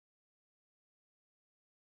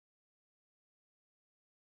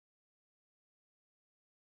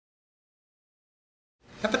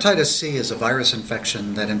Hepatitis C is a virus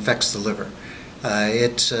infection that infects the liver.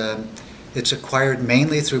 It's acquired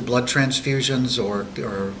mainly through blood transfusions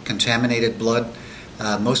or contaminated blood.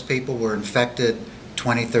 Most people were infected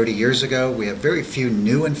 20, 30 years ago. We have very few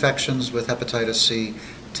new infections with hepatitis C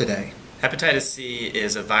today. Hepatitis C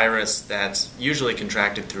is a virus that's usually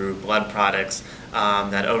contracted through blood products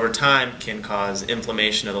that over time can cause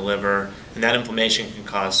inflammation of the liver, and that inflammation can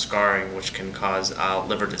cause scarring, which can cause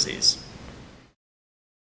liver disease.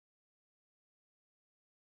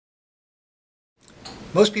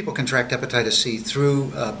 Most people contract hepatitis C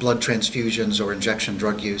through blood transfusions or injection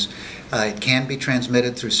drug use. It can be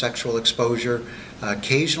transmitted through sexual exposure,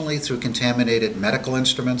 occasionally through contaminated medical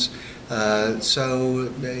instruments, so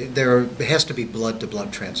there has to be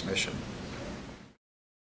blood-to-blood transmission.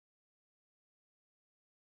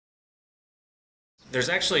 There's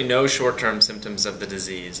actually no short-term symptoms of the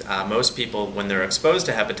disease. Most people, when they're exposed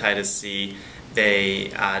to hepatitis C, they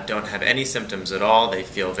don't have any symptoms at all. They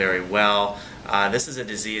feel very well. This is a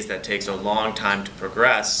disease that takes a long time to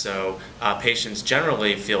progress, so patients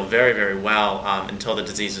generally feel very, very well until the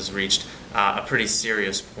disease has reached a pretty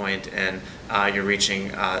serious point and you're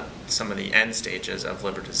reaching some of the end stages of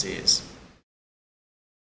liver disease.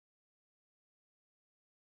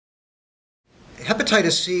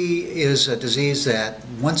 Hepatitis C is a disease that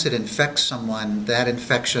once it infects someone, that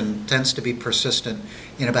infection tends to be persistent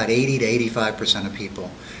in about 80 to 85% of people.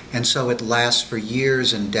 And so it lasts for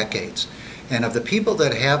years and decades. And of the people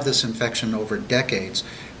that have this infection over decades,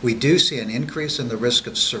 we do see an increase in the risk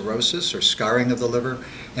of cirrhosis or scarring of the liver,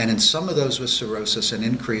 and in some of those with cirrhosis, an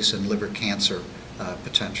increase in liver cancer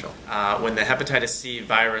potential. When the hepatitis C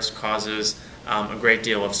virus causes a great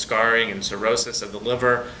deal of scarring and cirrhosis of the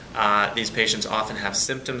liver, these patients often have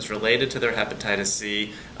symptoms related to their hepatitis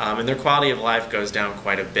C, and their quality of life goes down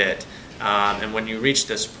quite a bit. And when you reach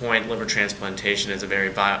this point, liver transplantation is a very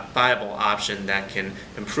viable option that can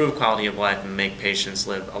improve quality of life and make patients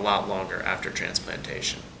live a lot longer after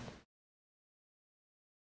transplantation.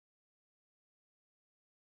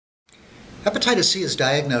 Hepatitis C is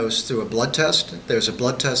diagnosed through a blood test. There's a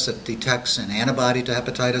blood test that detects an antibody to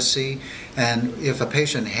hepatitis C, and if a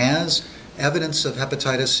patient has evidence of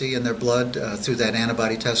hepatitis C in their blood through that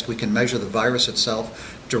antibody test, we can measure the virus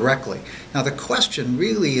itself directly. Now the question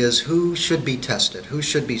really is who should be tested, who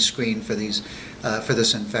should be screened for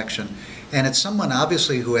this infection. And it's someone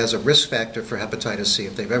obviously who has a risk factor for hepatitis C.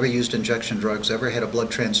 If they've ever used injection drugs, ever had a blood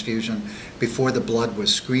transfusion before the blood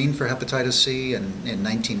was screened for hepatitis C in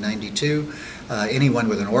 1992, anyone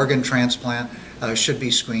with an organ transplant should be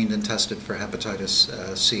screened and tested for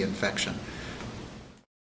hepatitis C infection.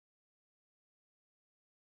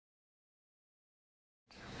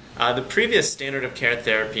 The previous standard of care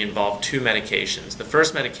therapy involved two medications. The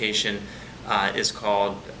first medication is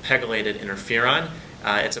called pegylated interferon.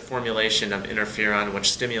 It's a formulation of interferon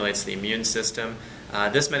which stimulates the immune system.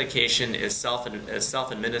 This medication is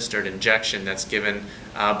self-administered injection that's given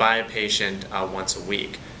by a patient once a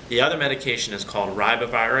week. The other medication is called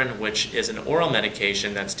ribavirin, which is an oral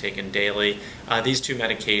medication that's taken daily. These two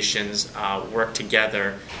medications work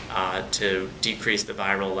together to decrease the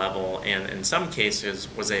viral level and in some cases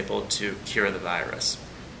was able to cure the virus.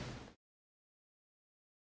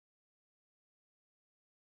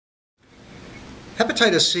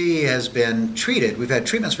 Hepatitis C has been treated. We've had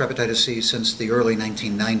treatments for hepatitis C since the early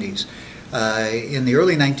 1990s. In the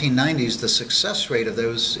early 1990s, the success rate of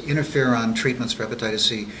those interferon treatments for hepatitis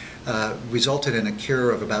C resulted in a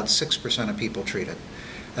cure of about 6% of people treated.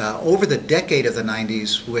 Over the decade of the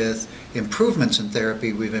 90s, with improvements in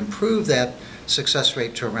therapy, we've improved that success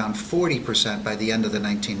rate to around 40% by the end of the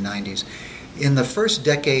 1990s. In the first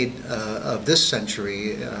decade of this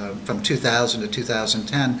century, from 2000 to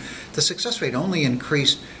 2010, the success rate only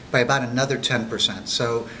increased by about another 10%.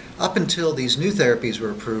 So up until these new therapies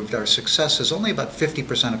were approved, our success is only about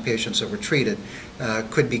 50% of patients that were treated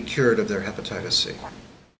could be cured of their hepatitis C.